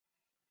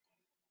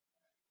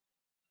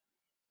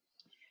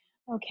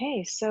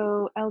Okay,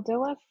 so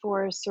Eldoa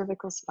for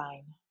cervical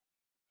spine.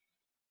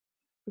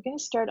 We're going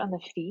to start on the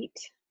feet,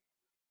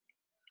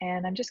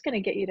 and I'm just going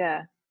to get you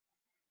to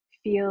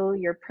feel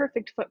your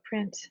perfect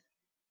footprint.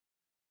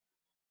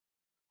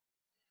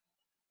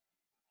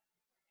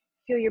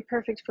 Feel your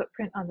perfect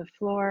footprint on the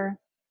floor.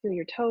 Feel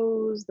your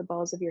toes, the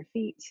balls of your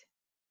feet.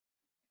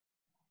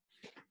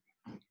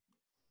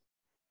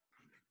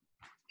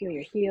 Feel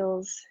your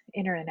heels,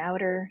 inner and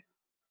outer.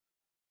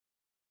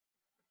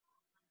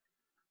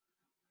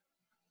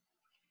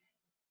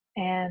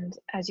 And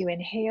as you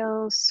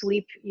inhale,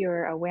 sweep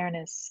your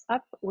awareness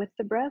up with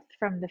the breath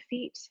from the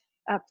feet,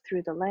 up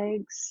through the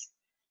legs.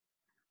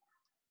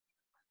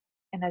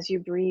 And as you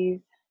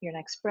breathe your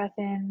next breath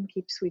in,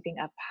 keep sweeping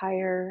up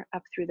higher,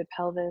 up through the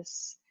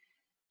pelvis,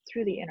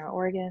 through the inner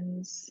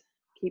organs.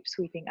 Keep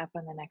sweeping up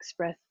on the next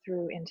breath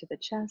through into the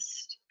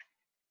chest.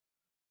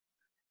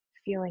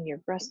 Feeling your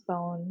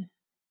breastbone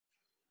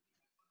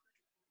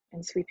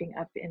and sweeping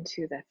up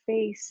into the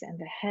face and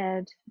the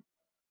head.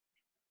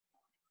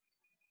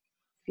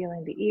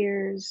 Feeling the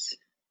ears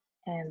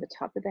and the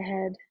top of the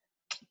head.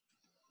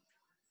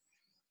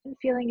 And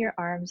feeling your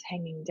arms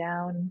hanging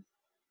down.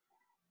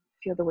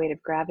 Feel the weight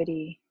of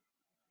gravity.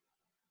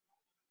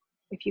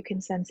 If you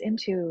can sense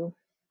into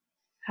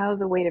how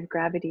the weight of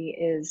gravity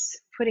is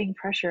putting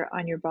pressure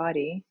on your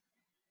body,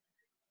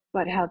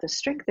 but how the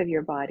strength of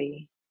your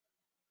body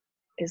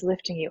is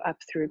lifting you up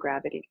through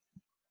gravity.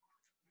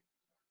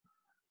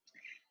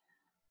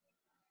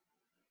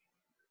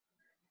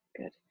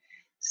 Good.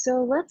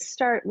 So let's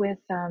start with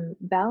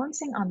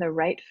balancing on the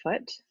right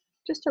foot,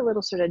 just a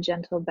little sort of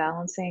gentle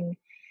balancing,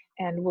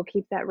 and we'll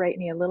keep that right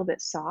knee a little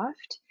bit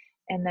soft,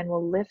 and then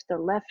we'll lift the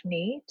left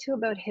knee to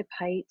about hip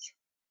height,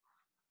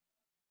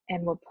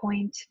 and we'll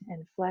point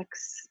and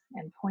flex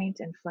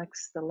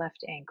the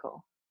left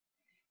ankle.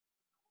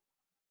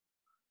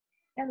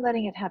 And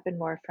letting it happen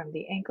more from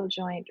the ankle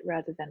joint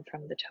rather than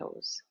from the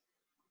toes.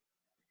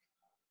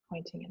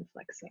 Pointing and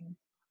flexing.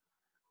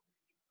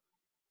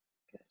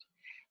 Good.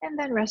 And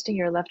then resting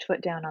your left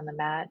foot down on the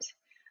mat.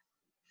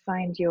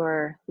 Find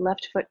your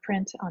left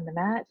footprint on the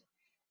mat.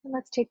 And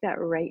let's take that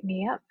right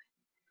knee up.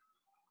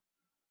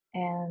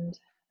 And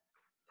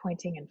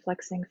pointing and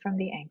flexing from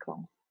the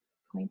ankle.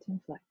 Point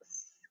and flex.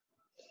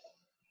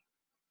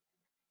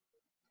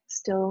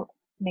 Still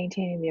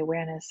maintaining the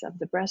awareness of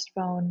the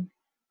breastbone,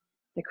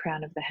 the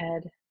crown of the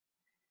head.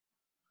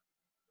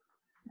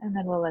 And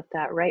then we'll let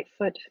that right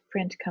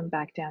footprint come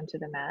back down to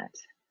the mat.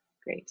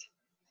 Great.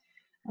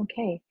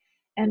 Okay,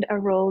 and a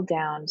roll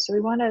down. So we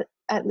want to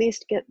at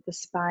least get the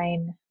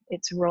spine,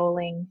 it's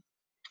rolling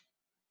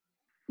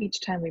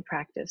each time we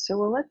practice. So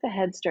we'll let the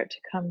head start to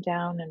come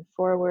down and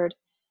forward,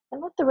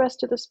 and let the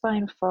rest of the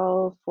spine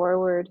fall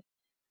forward,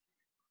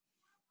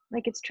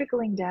 like it's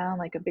trickling down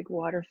like a big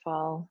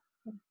waterfall.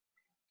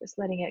 Just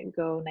letting it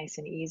go nice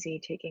and easy,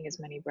 taking as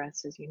many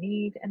breaths as you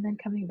need, and then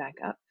coming back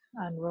up,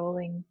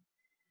 unrolling.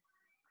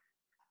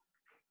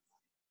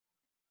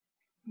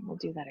 We'll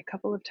do that a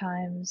couple of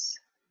times.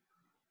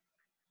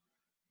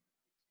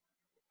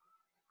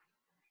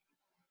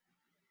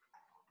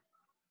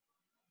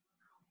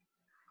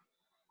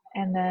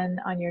 And then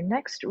on your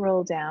next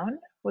roll down,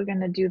 we're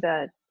going to do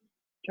the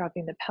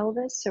dropping the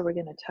pelvis. So we're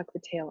going to tuck the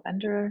tail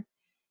under,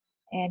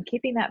 and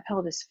keeping that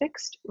pelvis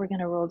fixed, we're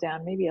going to roll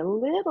down maybe a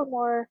little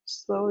more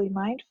slowly,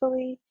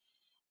 mindfully,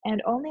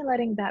 and only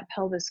letting that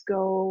pelvis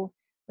go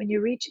when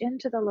you reach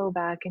into the low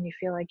back and you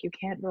feel like you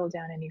can't roll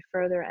down any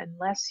further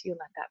unless you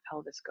let that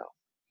pelvis go.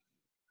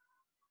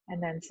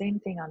 And then same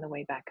thing on the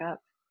way back up.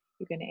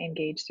 You're going to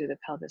engage through the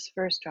pelvis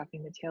first,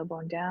 dropping the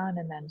tailbone down,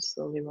 and then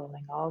slowly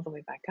rolling all the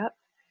way back up.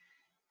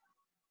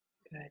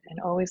 Good.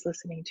 And always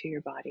listening to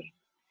your body.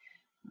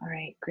 All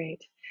right,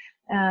 great.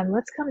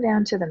 Let's come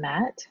down to the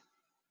mat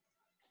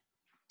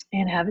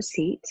and have a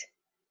seat.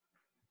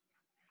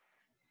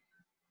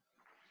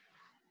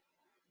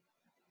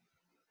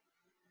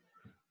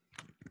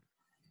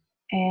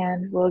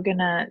 And we're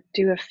gonna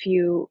do a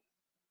few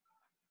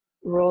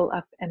roll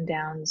up and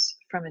downs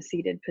from a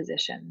seated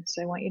position.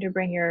 So I want you to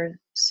bring your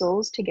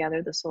soles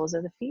together, the soles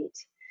of the feet.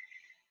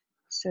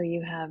 So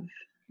you have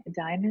a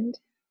diamond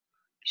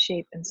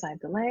shape inside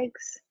the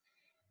legs.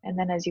 And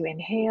then as you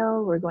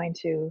inhale, we're going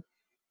to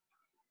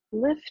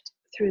lift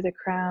through the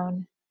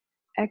crown,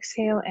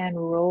 exhale and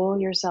roll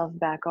yourself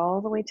back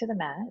all the way to the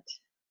mat.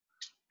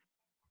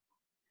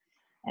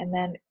 And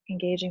then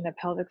engaging the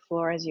pelvic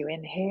floor as you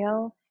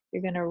inhale,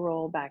 you're going to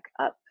roll back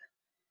up.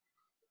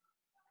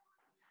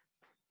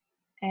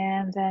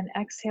 And then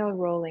exhale,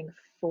 rolling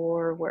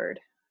forward,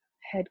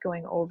 head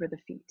going over the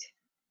feet.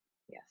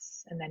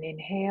 Yes. And then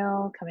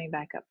inhale, coming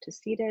back up to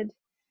seated.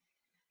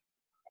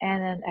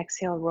 And then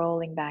exhale,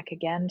 rolling back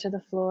again to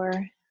the floor.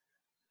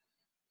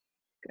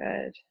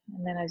 Good.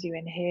 And then as you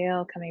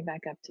inhale, coming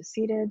back up to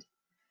seated.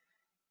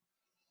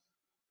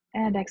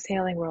 And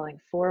exhaling,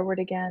 rolling forward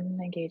again,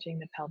 engaging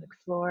the pelvic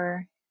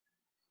floor.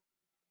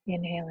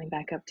 Inhaling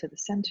back up to the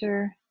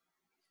center.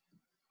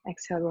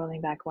 Exhale,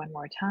 rolling back one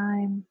more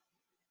time.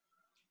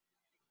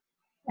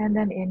 And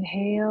then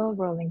inhale,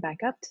 rolling back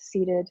up to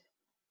seated.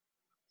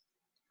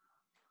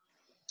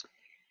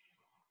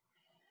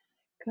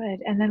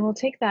 Good. And then we'll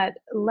take that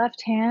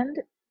left hand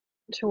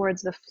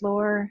towards the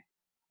floor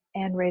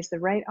and raise the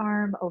right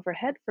arm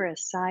overhead for a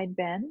side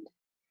bend.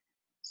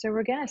 So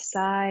we're going to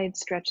side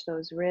stretch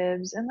those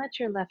ribs and let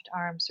your left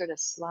arm sort of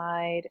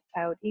slide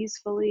out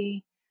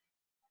easily.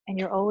 And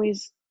you're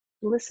always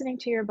listening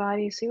to your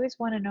body. So you always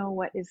want to know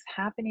what is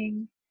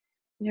happening.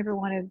 You never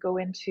want to go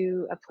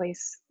into a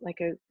place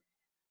like a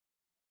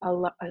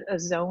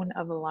zone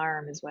of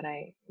alarm is what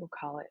I will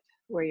call it,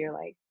 where you're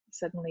like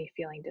suddenly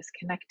feeling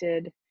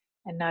disconnected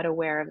and not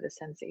aware of the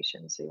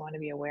sensations. So you want to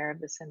be aware of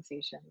the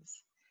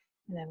sensations.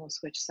 And then we'll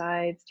switch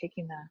sides,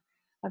 taking the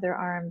other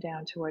arm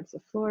down towards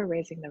the floor,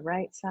 raising the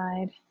right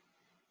side,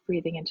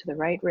 breathing into the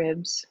right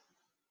ribs.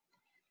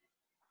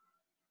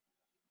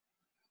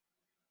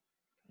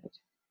 Good.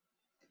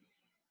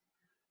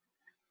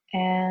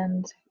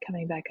 And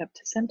coming back up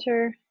to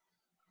center.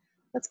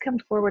 Let's come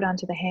forward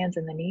onto the hands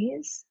and the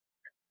knees.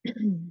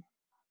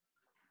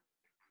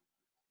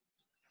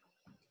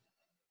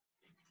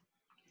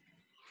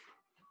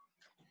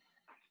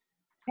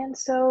 And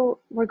so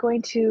we're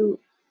going to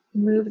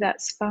move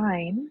that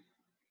spine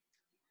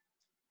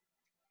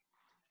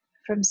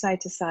from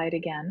side to side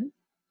again.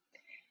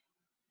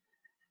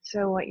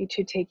 So I want you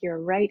to take your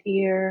right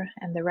ear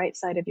and the right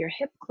side of your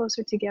hip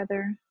closer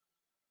together,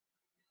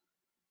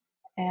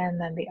 and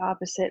then the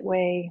opposite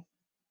way.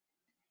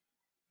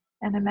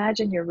 And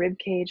imagine your rib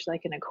cage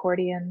like an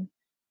accordion,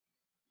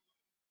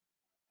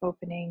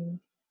 opening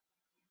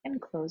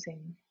and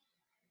closing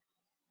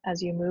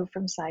as you move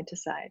from side to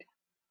side.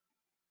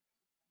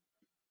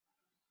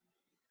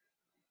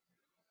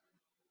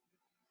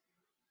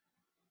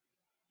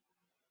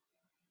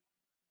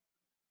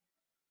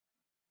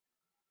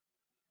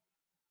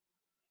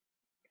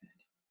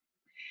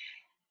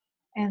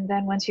 And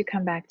then once you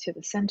come back to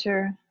the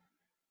center,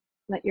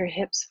 let your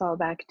hips fall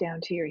back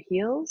down to your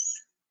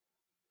heels.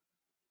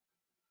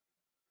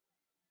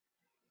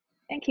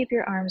 And keep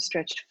your arms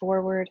stretched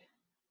forward.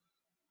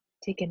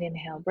 Take an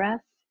inhale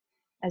breath.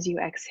 As you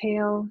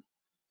exhale,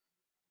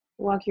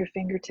 walk your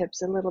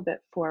fingertips a little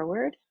bit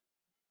forward.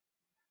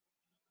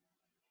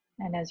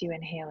 And as you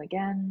inhale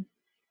again,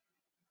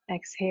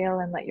 exhale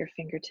and let your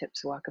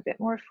fingertips walk a bit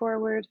more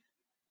forward.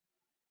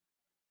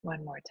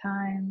 One more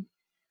time.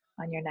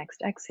 On your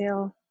next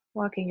exhale,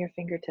 walking your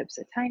fingertips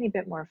a tiny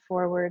bit more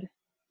forward.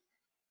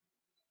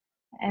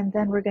 And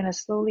then we're going to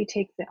slowly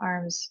take the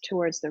arms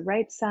towards the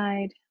right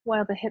side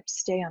while the hips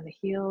stay on the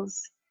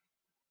heels.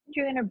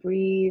 You're going to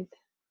breathe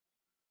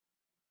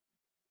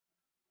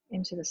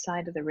into the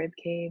side of the rib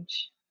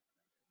cage.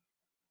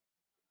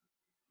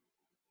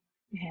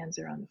 Your hands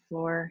are on the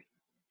floor.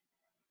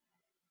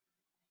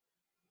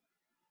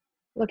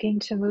 Looking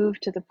to move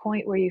to the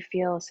point where you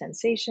feel a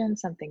sensation,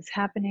 something's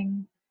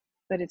happening,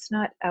 but it's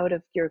not out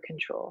of your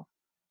control.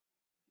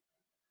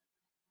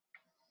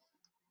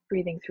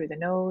 Breathing through the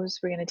nose,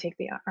 we're going to take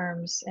the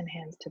arms and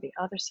hands to the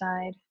other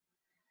side,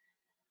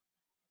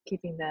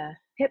 keeping the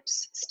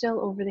hips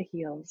still over the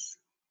heels.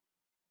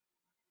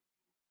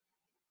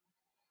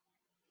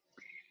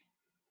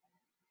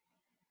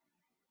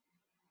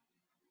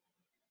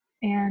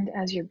 And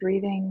as you're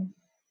breathing,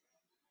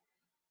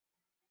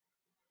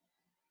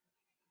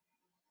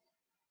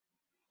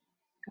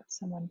 got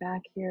someone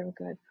back here.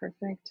 Good,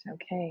 perfect.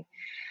 Okay.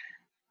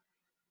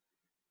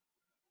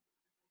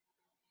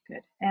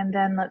 Good. And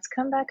then let's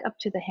come back up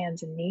to the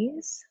hands and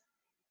knees.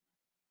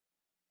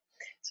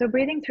 So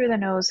breathing through the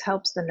nose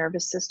helps the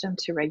nervous system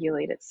to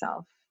regulate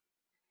itself.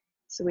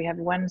 So we have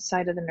one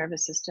side of the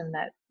nervous system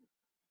that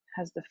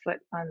has the foot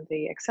on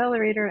the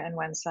accelerator and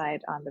one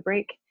side on the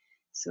brake.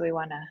 So we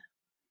want to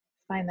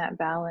find that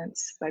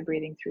balance by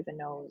breathing through the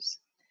nose.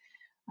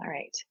 All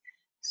right.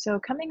 So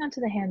coming onto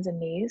the hands and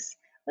knees,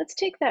 let's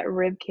take that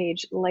rib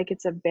cage like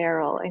it's a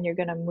barrel and you're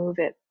going to move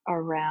it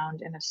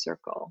around in a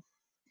circle.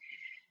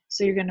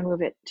 So you're going to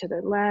move it to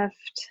the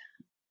left,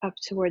 up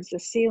towards the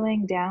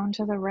ceiling, down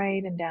to the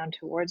right, and down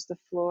towards the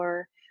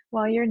floor,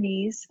 while your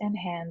knees and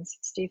hands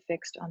stay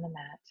fixed on the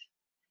mat.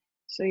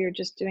 So you're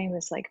just doing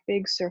this like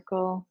big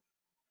circle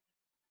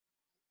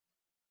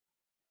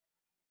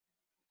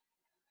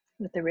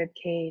with the rib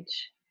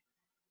cage.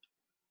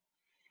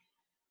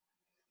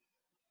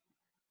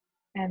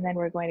 And then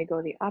we're going to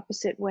go the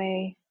opposite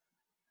way.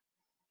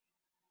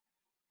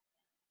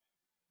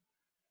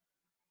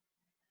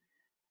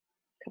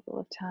 A couple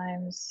of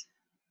times.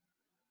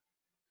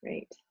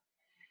 Great.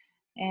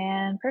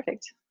 And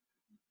perfect.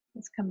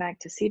 Let's come back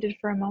to seated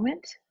for a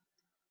moment.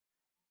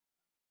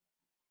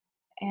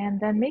 And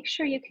then make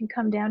sure you can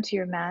come down to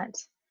your mat.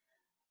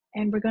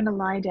 And we're going to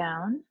lie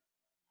down.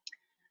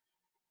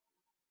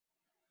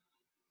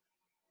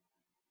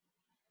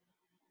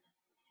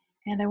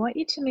 And I want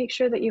you to make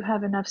sure that you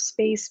have enough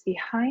space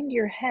behind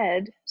your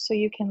head so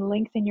you can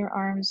lengthen your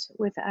arms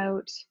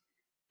without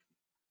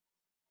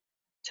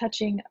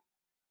touching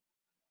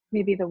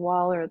maybe the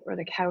wall or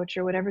the couch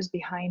or whatever's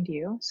behind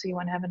you. So you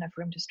want to have enough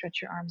room to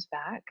stretch your arms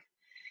back.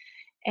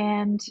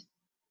 And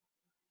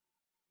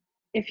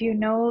if you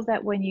know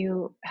that when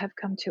you have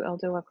come to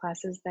Eldoa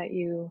classes that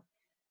you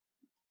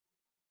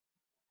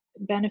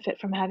benefit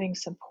from having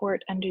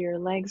support under your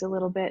legs a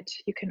little bit,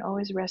 you can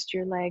always rest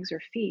your legs or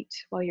feet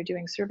while you're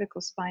doing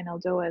cervical spine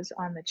Eldoas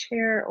on the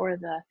chair or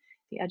the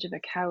edge of a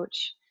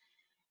couch,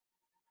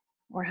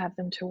 or have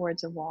them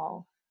towards a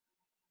wall.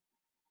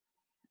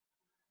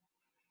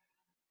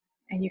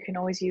 And you can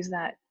always use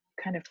that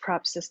kind of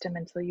prop system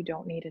until you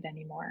don't need it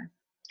anymore.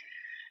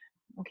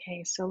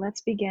 Okay, so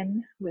let's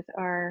begin with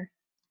our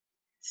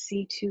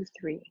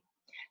C2-3.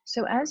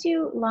 So as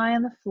you lie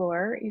on the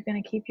floor, you're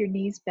going to keep your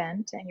knees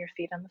bent and your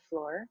feet on the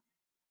floor.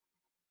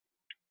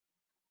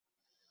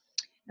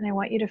 And I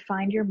want you to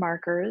find your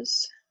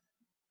markers,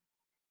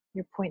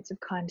 your points of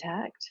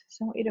contact.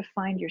 So I want you to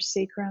find your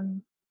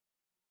sacrum.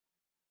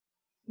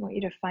 I want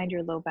you to find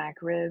your low back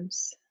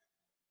ribs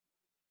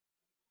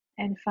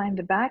and find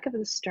the back of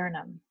the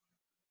sternum.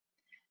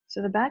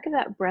 So the back of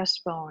that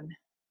breastbone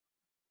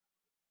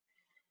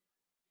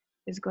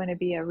is going to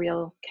be a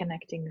real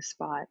connecting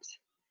spot.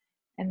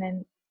 And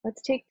then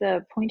let's take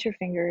the pointer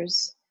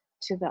fingers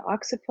to the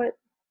occiput,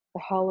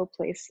 the hollow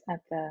place at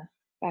the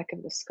back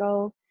of the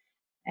skull,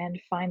 and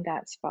find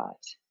that spot.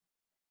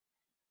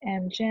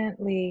 And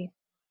gently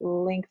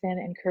lengthen,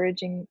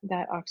 encouraging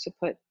that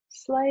occiput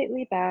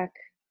slightly back.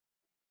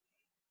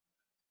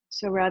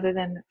 So rather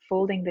than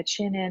folding the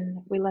chin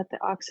in, we let the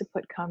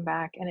occiput come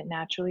back and it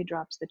naturally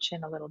drops the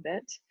chin a little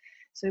bit.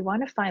 So we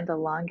want to find the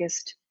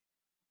longest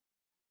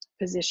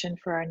position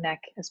for our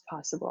neck as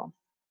possible.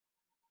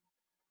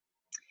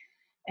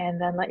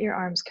 And then let your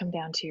arms come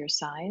down to your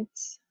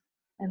sides.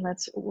 And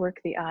let's work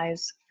the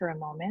eyes for a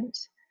moment.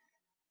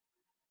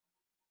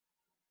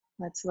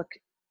 Let's look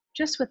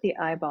just with the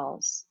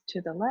eyeballs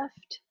to the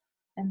left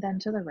and then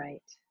to the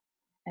right,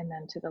 and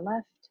then to the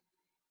left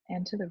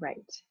and to the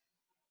right.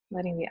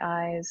 Letting the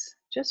eyes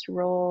just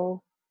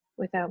roll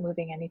without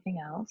moving anything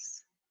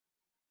else.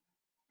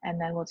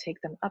 And then we'll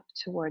take them up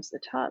towards the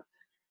top,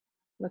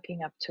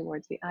 looking up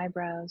towards the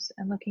eyebrows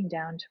and looking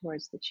down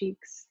towards the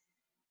cheeks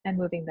and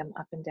moving them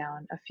up and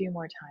down a few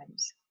more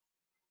times.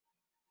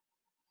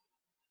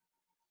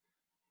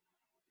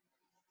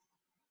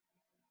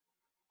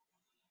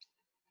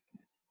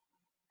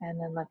 And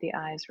then let the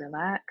eyes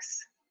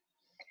relax.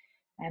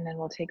 And then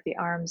we'll take the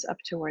arms up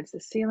towards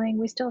the ceiling.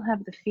 We still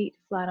have the feet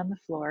flat on the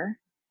floor.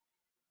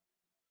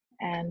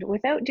 And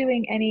without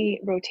doing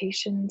any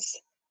rotations,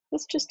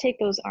 let's just take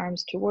those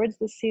arms towards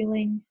the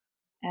ceiling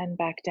and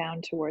back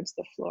down towards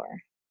the floor.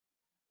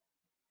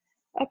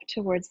 Up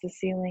towards the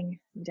ceiling,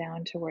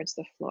 down towards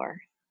the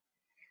floor.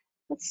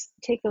 Let's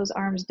take those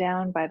arms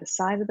down by the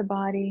side of the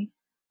body.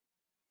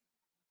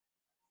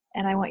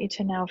 And I want you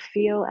to now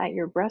feel at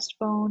your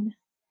breastbone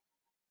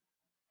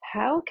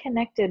how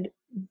connected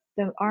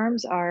the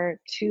arms are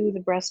to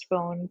the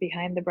breastbone,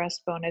 behind the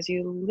breastbone. As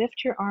you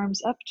lift your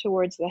arms up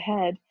towards the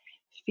head,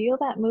 feel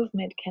that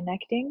movement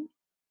connecting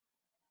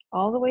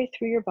all the way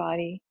through your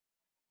body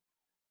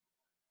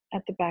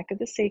at the back of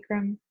the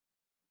sacrum.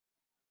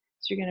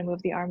 So you're going to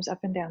move the arms up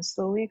and down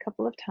slowly a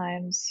couple of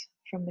times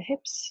from the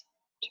hips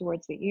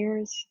towards the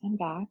ears and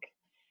back,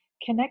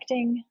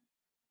 connecting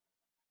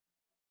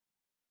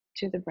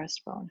to the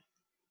breastbone.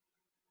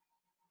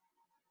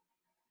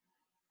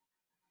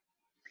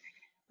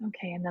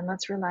 Okay, and then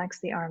let's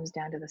relax the arms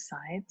down to the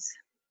sides.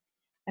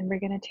 And we're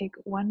going to take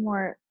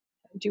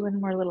do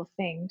one more little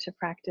thing to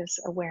practice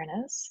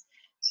awareness.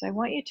 So I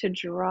want you to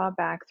draw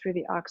back through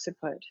the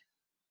occiput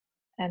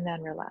and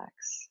then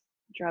relax.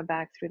 Draw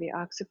back through the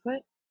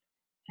occiput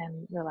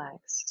and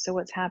relax. So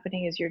what's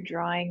happening is you're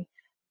drawing,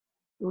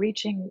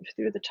 reaching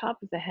through the top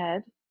of the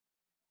head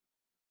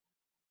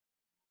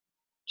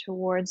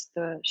towards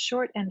the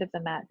short end of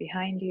the mat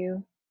behind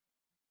you,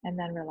 and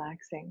then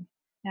relaxing.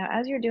 Now,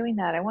 as you're doing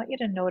that, I want you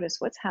to notice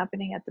what's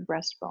happening at the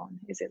breastbone.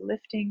 Is it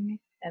lifting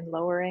and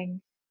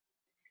lowering?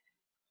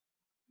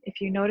 If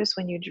you notice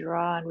when you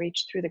draw and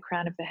reach through the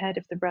crown of the head,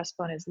 if the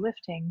breastbone is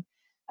lifting,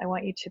 I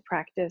want you to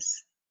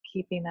practice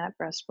keeping that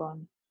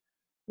breastbone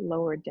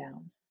lowered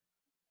down.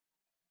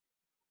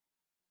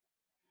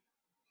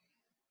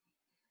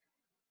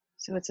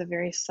 So it's a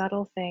very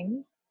subtle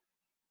thing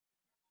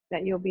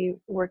that you'll be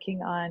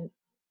working on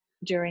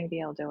during the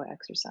Eldoa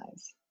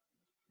exercise.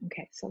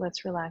 Okay, so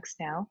let's relax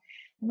now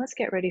and let's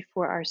get ready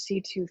for our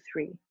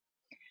C2-3.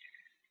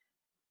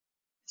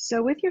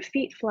 So with your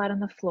feet flat on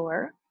the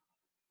floor,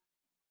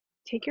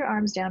 take your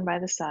arms down by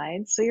the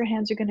sides. So your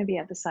hands are going to be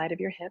at the side of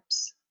your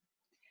hips.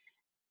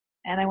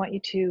 And I want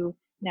you to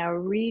now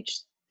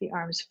reach the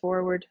arms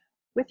forward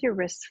with your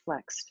wrists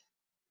flexed,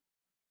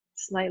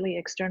 slightly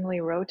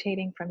externally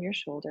rotating from your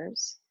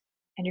shoulders.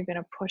 And you're going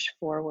to push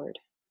forward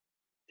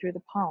through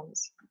the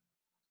palms.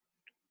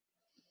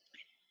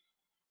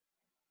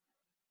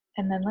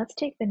 And then let's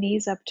take the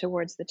knees up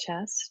towards the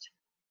chest.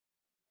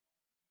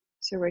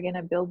 So we're going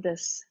to build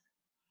this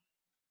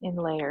in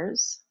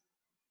layers.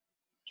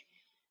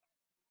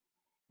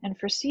 And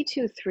for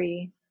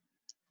C2-3,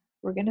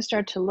 we're going to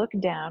start to look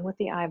down with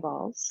the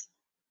eyeballs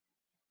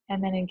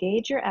and then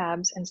engage your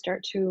abs and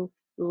start to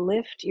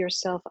lift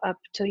yourself up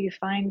till you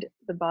find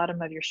the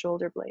bottom of your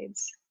shoulder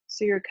blades.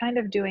 So you're kind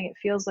of doing, it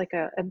feels like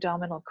an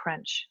abdominal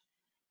crunch.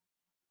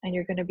 And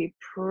you're going to be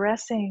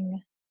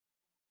pressing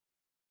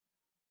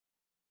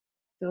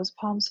those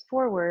palms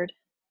forward,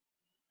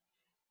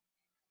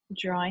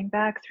 drawing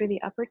back through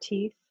the upper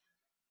teeth,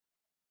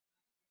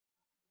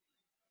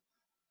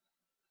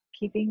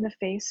 keeping the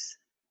face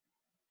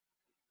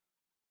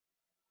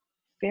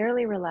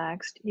fairly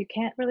relaxed. You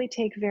can't really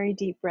take very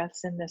deep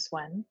breaths in this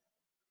one,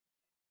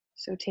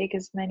 so take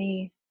as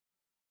many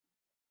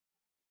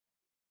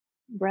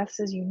breaths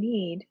as you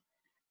need,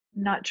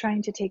 not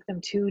trying to take them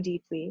too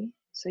deeply.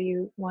 So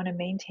you want to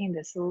maintain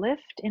this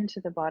lift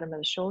into the bottom of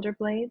the shoulder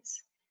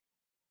blades.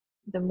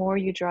 The more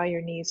you draw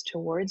your knees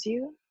towards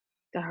you,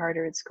 the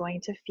harder it's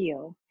going to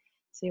feel.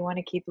 So you want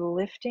to keep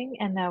lifting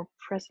and now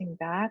pressing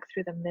back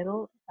through the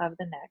middle of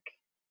the neck.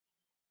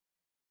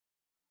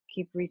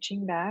 Keep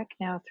reaching back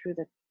now through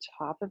the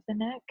top of the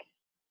neck,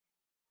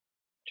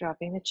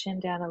 dropping the chin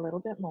down a little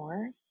bit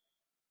more.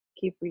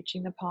 Keep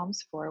reaching the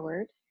palms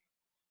forward,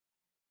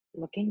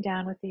 looking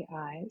down with the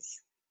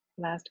eyes.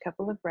 Last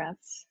couple of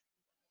breaths.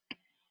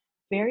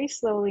 Very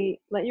slowly,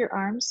 let your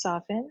arms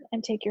soften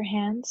and take your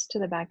hands to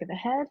the back of the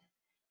head,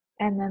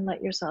 and then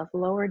let yourself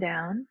lower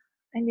down,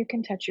 and you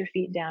can touch your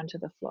feet down to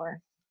the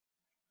floor.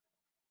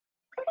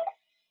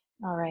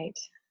 All right.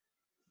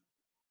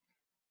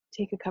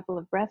 Take a couple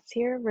of breaths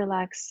here,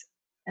 relax,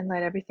 and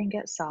let everything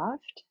get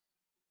soft.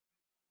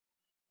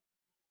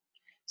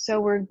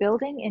 So we're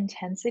building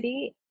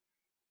intensity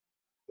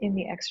in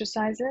the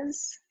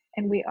exercises,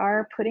 and we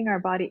are putting our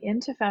body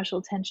into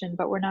fascial tension,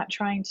 but we're not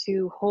trying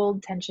to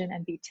hold tension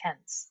and be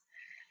tense.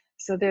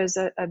 So there's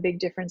a big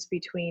difference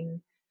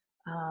between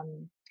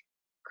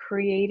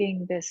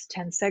creating this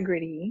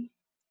tensegrity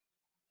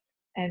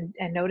and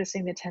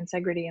noticing the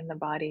tensegrity in the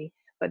body,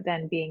 but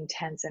then being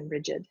tense and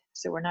rigid.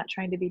 So we're not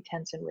trying to be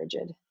tense and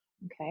rigid,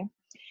 okay?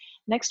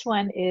 Next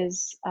one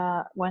is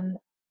one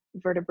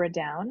vertebra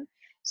down.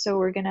 So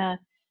we're gonna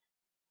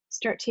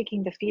start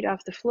taking the feet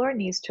off the floor,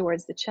 knees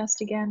towards the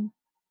chest again.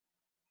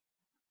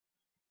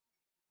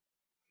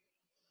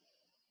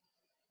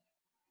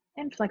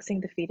 And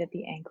flexing the feet at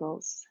the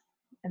ankles.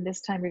 And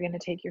this time you're gonna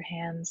take your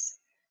hands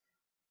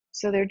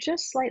so they're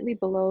just slightly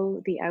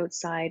below the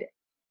outside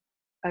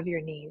of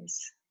your knees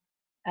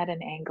at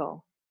an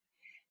angle.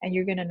 And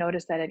you're going to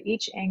notice that at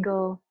each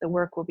angle, the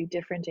work will be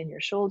different in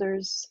your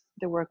shoulders.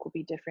 The work will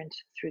be different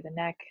through the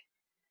neck.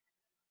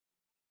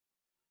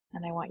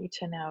 And I want you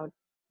to now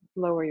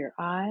lower your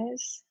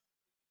eyes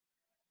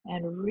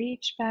and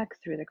reach back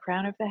through the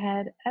crown of the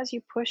head as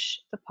you push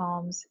the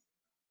palms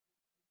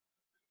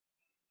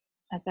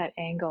at that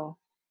angle.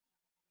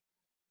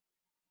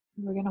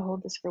 We're going to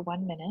hold this for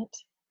 1 minute.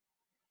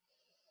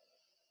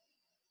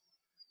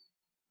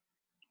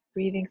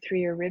 Breathing through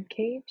your rib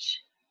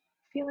cage,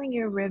 feeling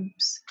your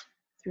ribs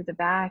through the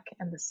back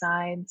and the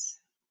sides.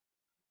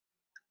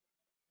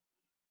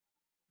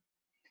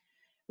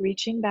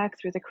 Reaching back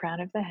through the crown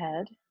of the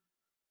head.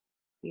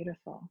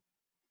 Beautiful.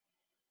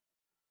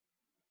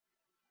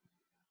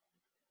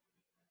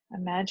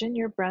 Imagine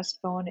your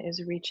breastbone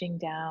is reaching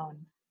down.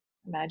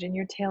 Imagine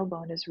your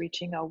tailbone is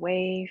reaching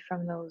away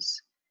from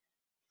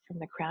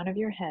the crown of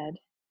your head,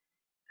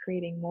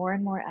 creating more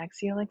and more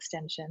axial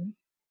extension.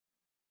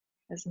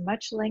 As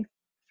much length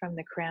from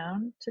the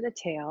crown to the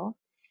tail.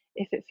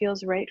 If it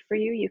feels right for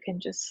you, you can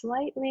just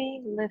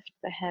slightly lift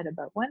the head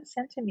about 1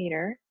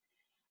 centimeter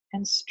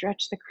and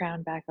stretch the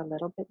crown back a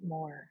little bit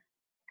more.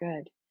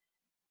 Good.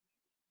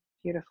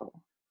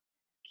 Beautiful.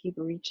 Keep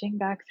reaching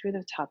back through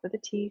the top of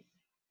the teeth.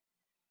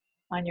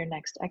 On your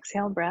next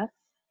exhale breath,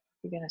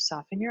 you're going to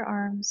soften your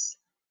arms,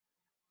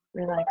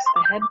 relax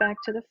the head back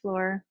to the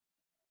floor,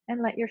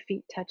 and let your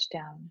feet touch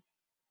down.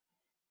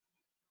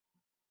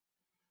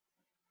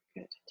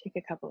 Good. Take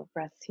a couple of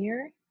breaths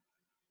here.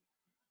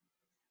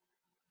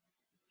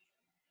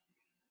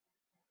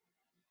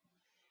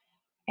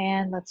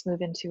 And let's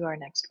move into our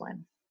next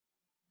one.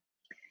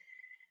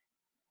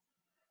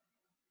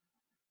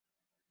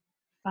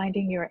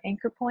 Finding your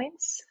anchor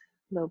points,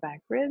 low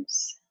back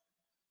ribs,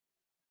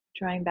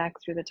 drawing back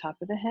through the top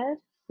of the head,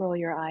 roll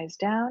your eyes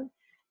down,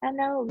 and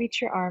now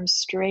reach your arms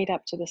straight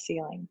up to the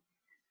ceiling.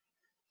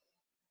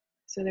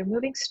 So they're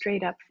moving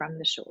straight up from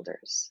the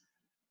shoulders.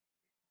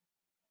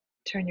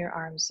 Turn your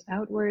arms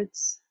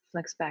outwards,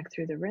 flex back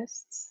through the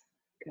wrists.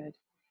 Good.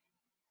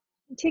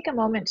 And take a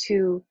moment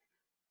to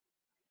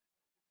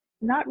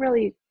not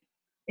really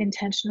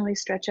intentionally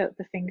stretch out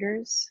the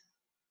fingers,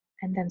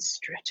 and then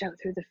stretch out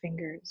through the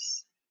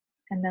fingers.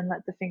 And then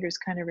let the fingers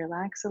kind of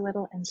relax a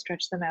little and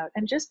stretch them out.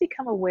 And just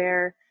become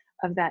aware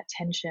of that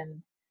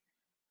tension,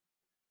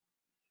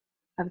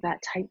 of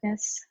that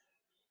tightness.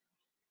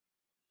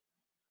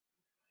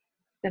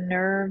 The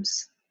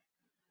nerves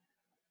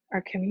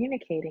are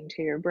communicating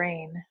to your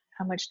brain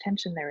how much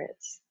tension there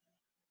is,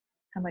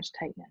 how much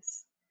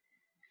tightness.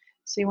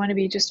 So you want to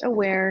be just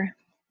aware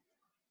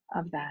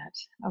of that.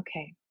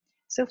 Okay,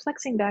 so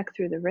flexing back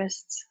through the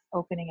wrists,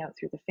 opening out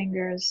through the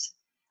fingers.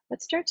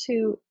 Let's start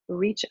to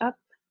reach up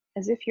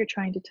as if you're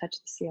trying to touch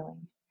the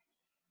ceiling.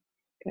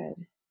 Good.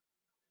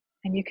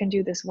 And you can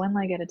do this one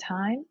leg at a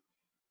time.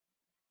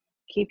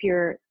 Keep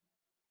your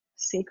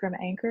sacrum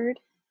anchored.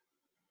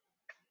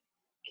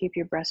 Keep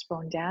your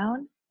breastbone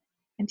down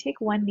and take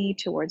one knee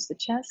towards the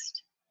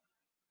chest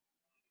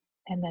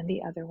and then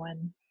the other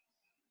one.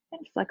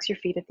 And flex your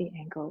feet at the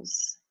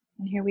ankles.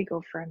 And here we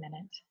go for a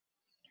minute.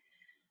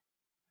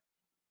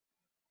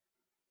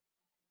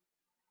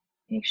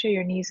 Make sure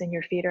your knees and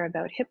your feet are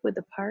about hip width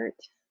apart.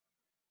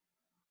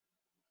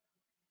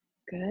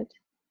 Good.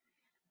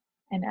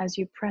 And as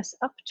you press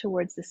up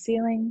towards the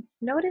ceiling,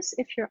 notice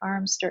if your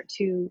arms start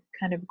to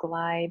kind of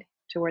glide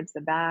towards the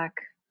back.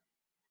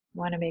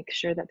 You want to make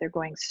sure that they're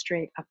going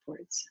straight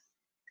upwards.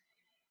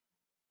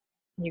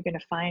 You're going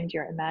to find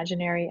your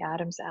imaginary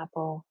Adam's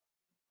apple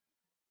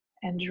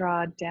and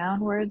draw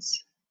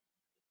downwards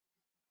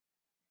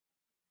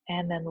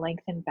and then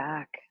lengthen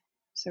back.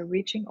 So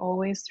reaching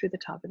always through the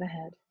top of the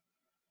head.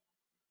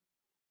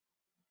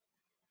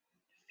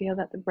 Feel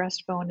that the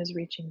breastbone is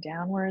reaching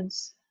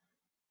downwards.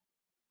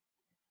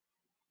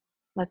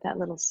 Let that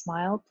little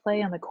smile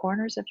play on the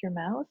corners of your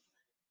mouth.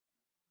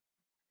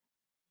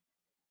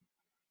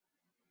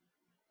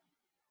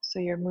 So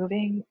you're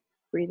moving,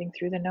 breathing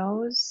through the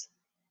nose.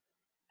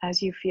 As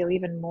you feel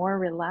even more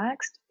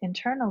relaxed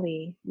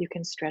internally, you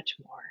can stretch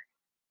more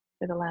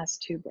for the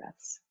last 2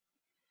 breaths.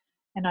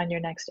 And on your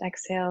next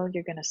exhale,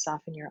 you're going to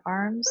soften your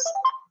arms,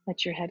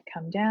 let your head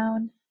come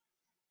down,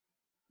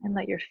 and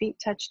let your feet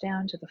touch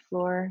down to the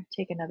floor.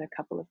 Take another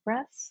couple of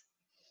breaths.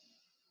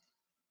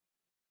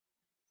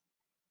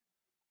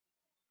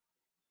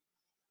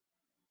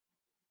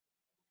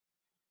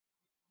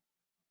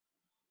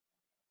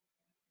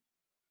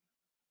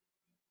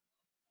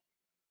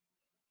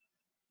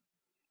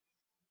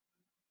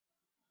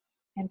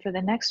 And for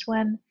the next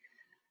one,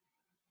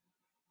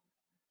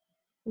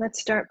 let's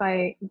start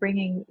by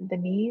bringing the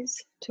knees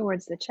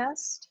towards the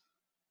chest.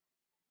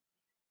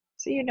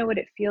 So you know what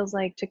it feels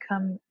like to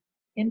come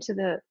into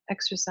the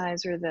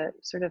exercise or the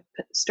sort of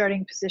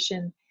starting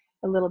position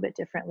a little bit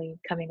differently,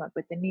 coming up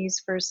with the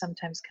knees first,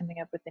 sometimes coming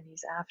up with the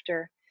knees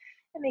after,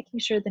 and making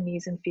sure the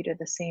knees and feet are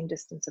the same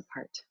distance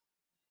apart.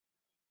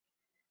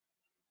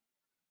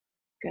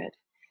 Good.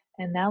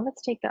 And now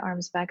let's take the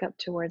arms back up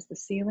towards the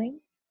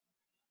ceiling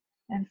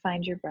and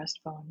find your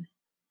breastbone.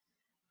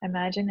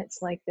 Imagine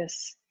it's like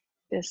this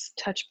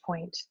touch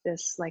point,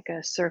 this like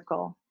a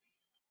circle.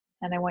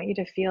 And I want you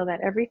to feel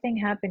that everything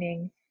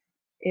happening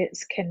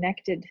is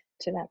connected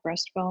to that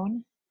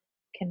breastbone,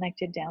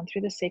 connected down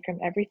through the sacrum.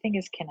 Everything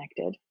is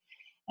connected.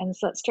 And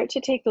so let's start to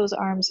take those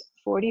arms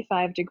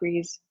 45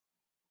 degrees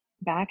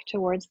back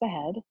towards the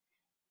head.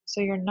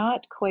 So you're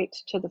not quite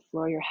to the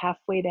floor, you're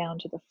halfway down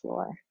to the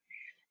floor.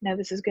 Now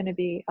this is going to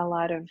be a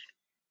lot of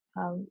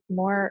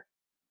more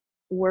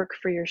work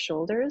for your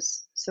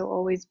shoulders. So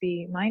always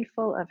be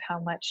mindful of how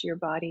much your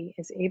body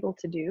is able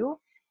to do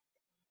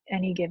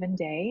any given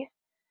day.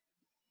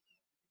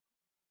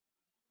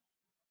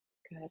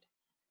 Good.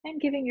 And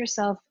giving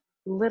yourself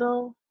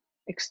little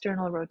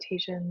external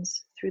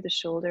rotations through the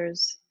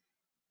shoulders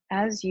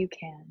as you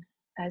can,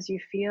 as you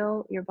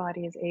feel your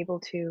body is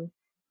able to,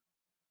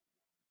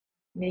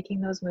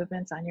 making those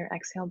movements on your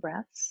exhale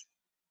breaths.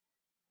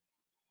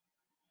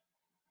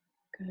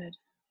 Good.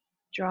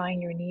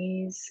 Drawing your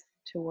knees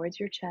towards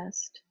your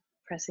chest,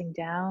 pressing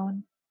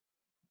down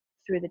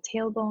through the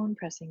tailbone,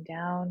 pressing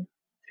down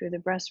through the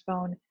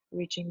breastbone,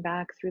 reaching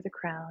back through the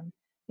crown.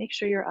 Make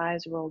sure your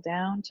eyes roll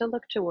down to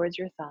look towards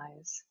your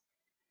thighs.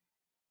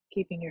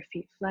 Keeping your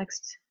feet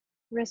flexed,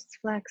 wrists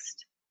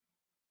flexed.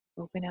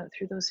 Open out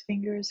through those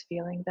fingers,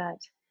 feeling that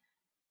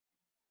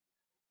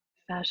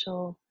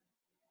fascial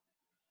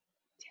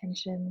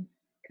tension.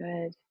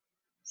 Good.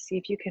 See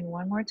if you can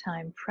one more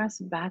time press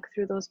back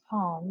through those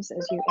palms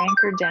as you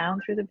anchor down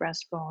through the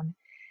breastbone.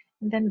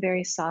 And then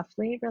very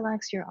softly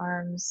relax your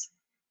arms,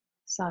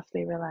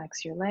 softly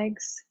relax your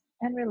legs,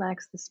 and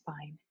relax the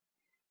spine.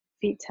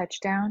 Feet touch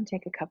down,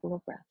 take a couple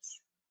of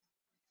breaths.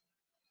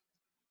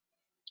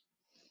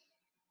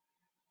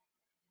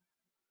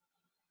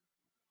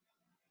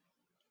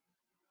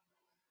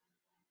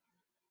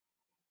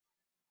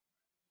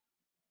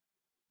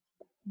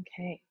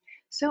 Okay,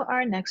 so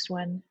our next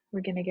one,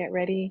 we're going to get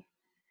ready.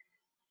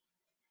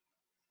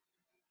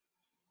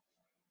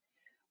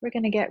 We're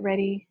going to get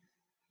ready.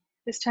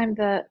 This time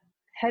the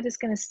head is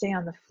going to stay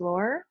on the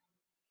floor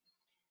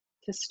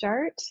to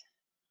start.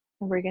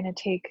 And we're going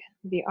to take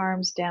the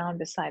arms down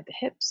beside the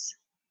hips.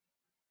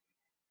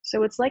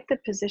 So it's like the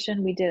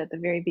position we did at the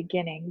very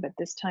beginning, but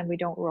this time we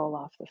don't roll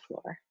off the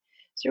floor.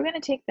 So we're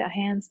going to take the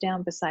hands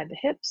down beside the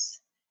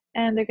hips,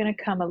 and they're going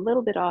to come a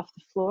little bit off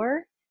the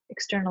floor,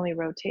 externally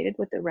rotated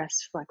with the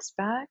wrists flexed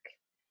back.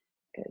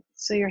 Good.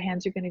 So your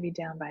hands are going to be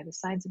down by the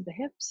sides of the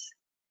hips,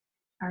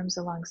 arms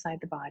alongside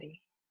the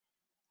body,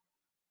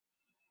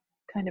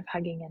 kind of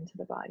hugging into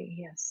the body.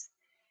 Yes.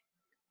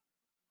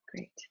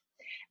 Great.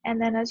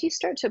 And then as you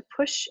start to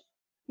push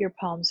your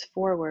palms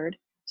forward,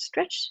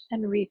 stretch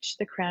and reach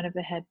the crown of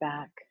the head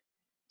back,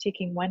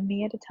 taking one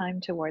knee at a time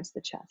towards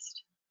the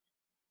chest.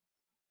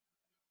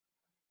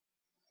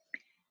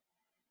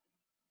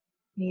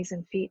 Knees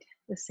and feet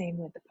the same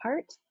width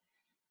apart,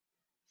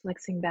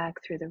 flexing back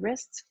through the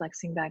wrists,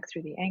 flexing back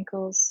through the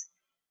ankles.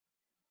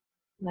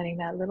 letting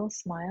that little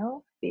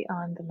smile be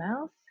on the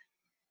mouth,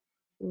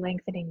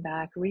 lengthening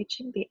back,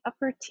 reaching the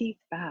upper teeth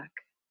back.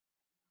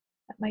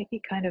 That might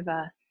be kind of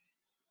a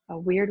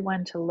weird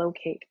one to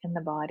locate in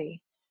the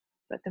body,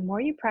 but the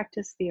more you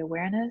practice the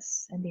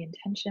awareness and the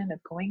intention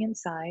of going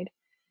inside,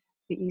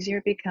 the easier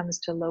it becomes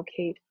to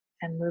locate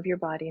and move your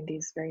body in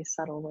these very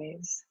subtle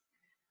ways.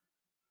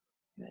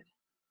 Good.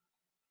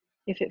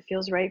 If it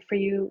feels right for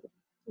you,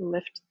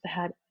 lift the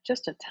head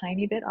just a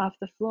tiny bit off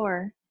the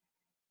floor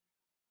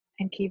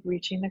and keep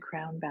reaching the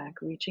crown back,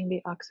 reaching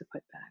the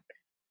occiput back.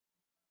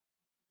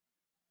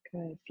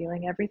 Good.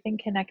 Feeling everything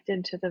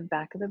connected to the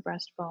back of the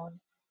breastbone,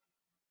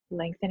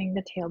 lengthening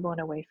the tailbone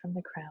away from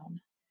the crown.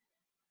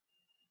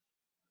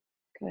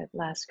 Good.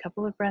 Last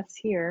couple of breaths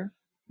here.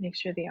 Make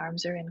sure the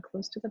arms are in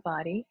close to the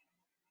body.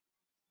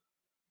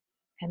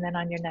 And then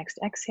on your next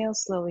exhale,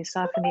 slowly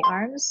soften the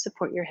arms,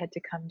 support your head to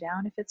come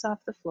down if it's off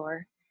the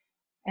floor,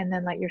 and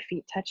then let your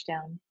feet touch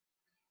down.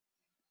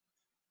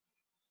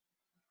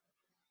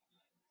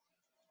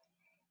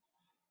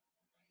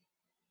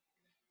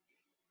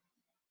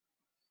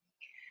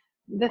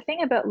 The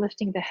thing about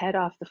lifting the head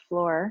off the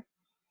floor,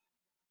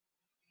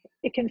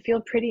 it can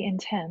feel pretty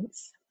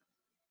intense.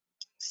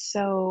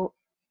 So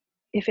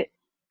if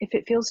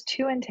it feels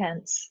too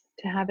intense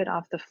to have it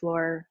off the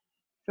floor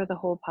for the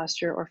whole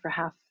posture or for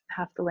half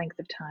the length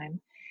of time,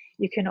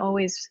 you can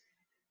always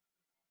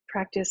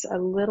practice a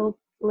little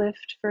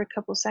lift for a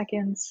couple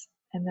seconds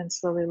and then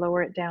slowly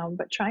lower it down,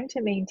 but trying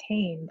to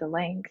maintain the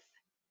length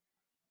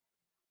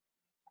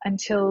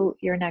until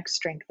your neck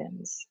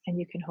strengthens and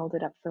you can hold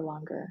it up for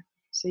longer.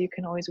 So you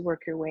can always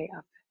work your way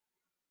up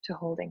to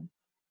holding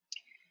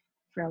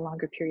for a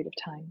longer period of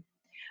time.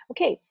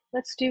 Okay,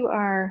 let's do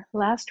our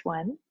last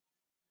one,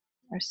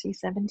 our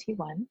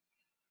C71.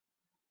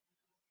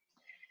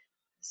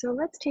 So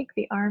let's take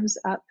the arms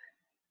up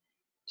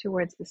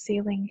towards the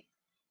ceiling.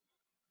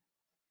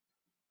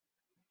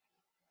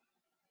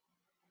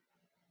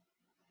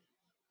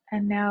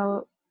 And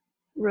now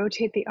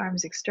rotate the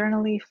arms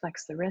externally,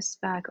 flex the wrists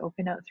back,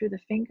 open out through the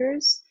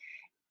fingers.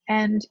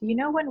 And you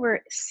know when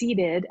we're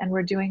seated and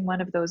we're doing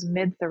one of those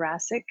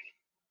mid-thoracic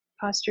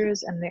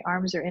postures and the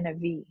arms are in a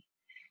V?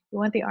 We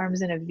want the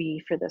arms in a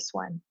V for this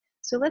one.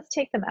 So let's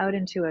take them out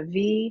into a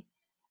V.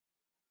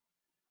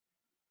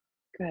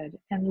 Good.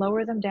 And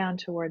lower them down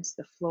towards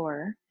the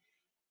floor.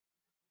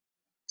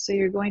 So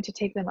you're going to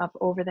take them up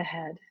over the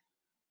head.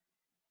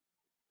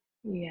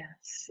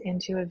 Yes,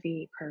 into a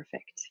V.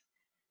 Perfect.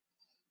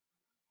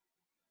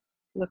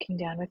 Looking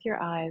down with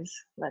your eyes,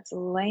 let's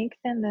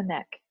lengthen the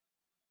neck,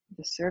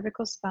 the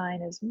cervical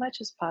spine as much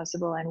as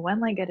possible, and one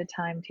leg at a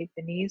time, take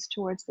the knees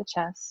towards the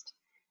chest.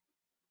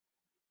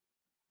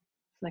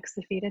 Flex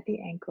the feet at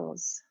the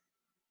ankles.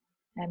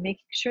 And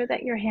making sure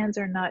that your hands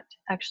are not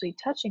actually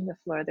touching the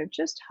floor, they're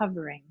just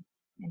hovering.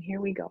 And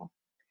here we go.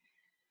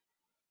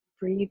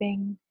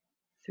 Breathing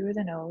through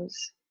the nose,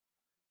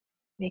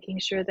 making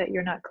sure that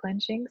you're not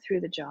clenching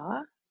through the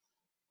jaw.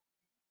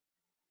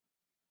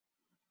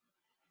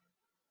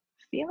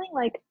 Feeling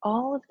like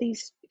all of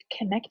these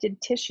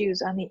connected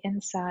tissues on the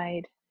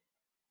inside,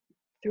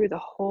 through the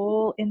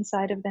whole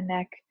inside of the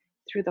neck,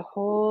 through the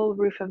whole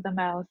roof of the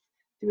mouth,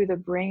 through the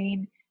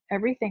brain,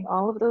 everything,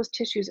 all of those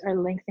tissues are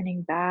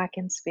lengthening back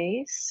in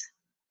space.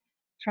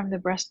 From the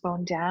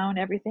breastbone down,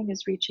 everything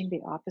is reaching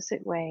the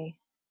opposite way.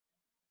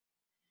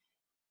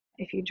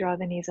 If you draw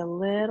the knees a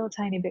little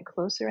tiny bit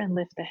closer and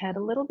lift the head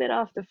a little bit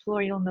off the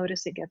floor, you'll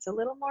notice it gets a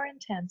little more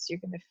intense. You're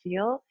going to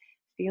feel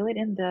it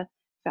in the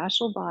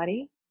fascial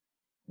body,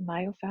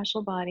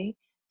 myofascial body.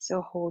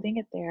 So holding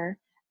it there,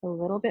 a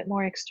little bit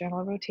more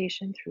external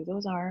rotation through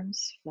those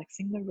arms,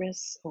 flexing the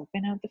wrists,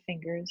 open out the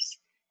fingers,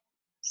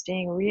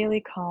 staying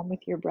really calm with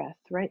your breath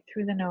right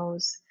through the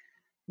nose.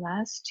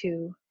 Last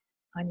two.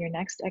 On your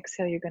next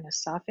exhale, you're going to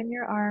soften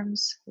your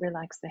arms,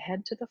 relax the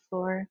head to the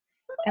floor,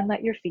 and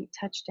let your feet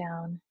touch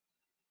down.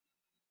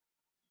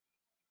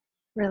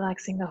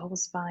 Relaxing the whole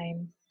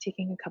spine,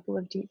 taking a couple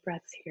of deep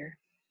breaths here.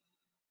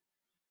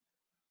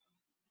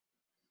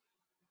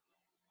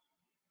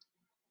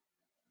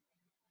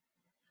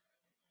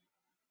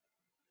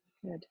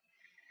 Good.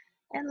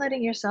 And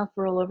letting yourself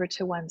roll over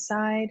to one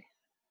side,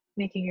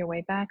 making your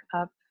way back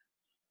up,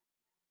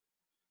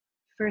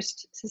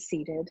 first to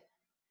seated.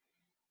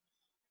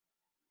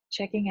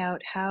 Checking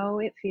out how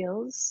it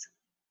feels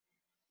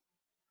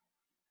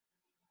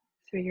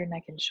through your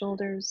neck and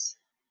shoulders.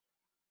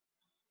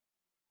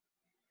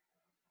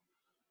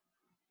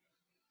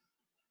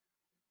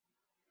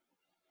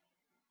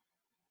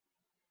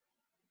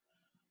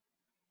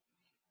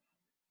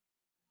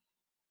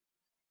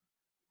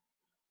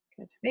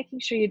 Good. Making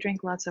sure you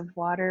drink lots of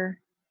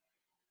water.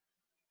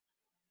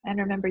 And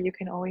remember, you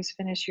can always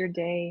finish your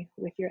day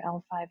with your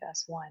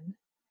L5S1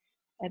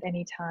 at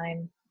any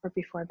time or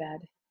before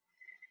bed.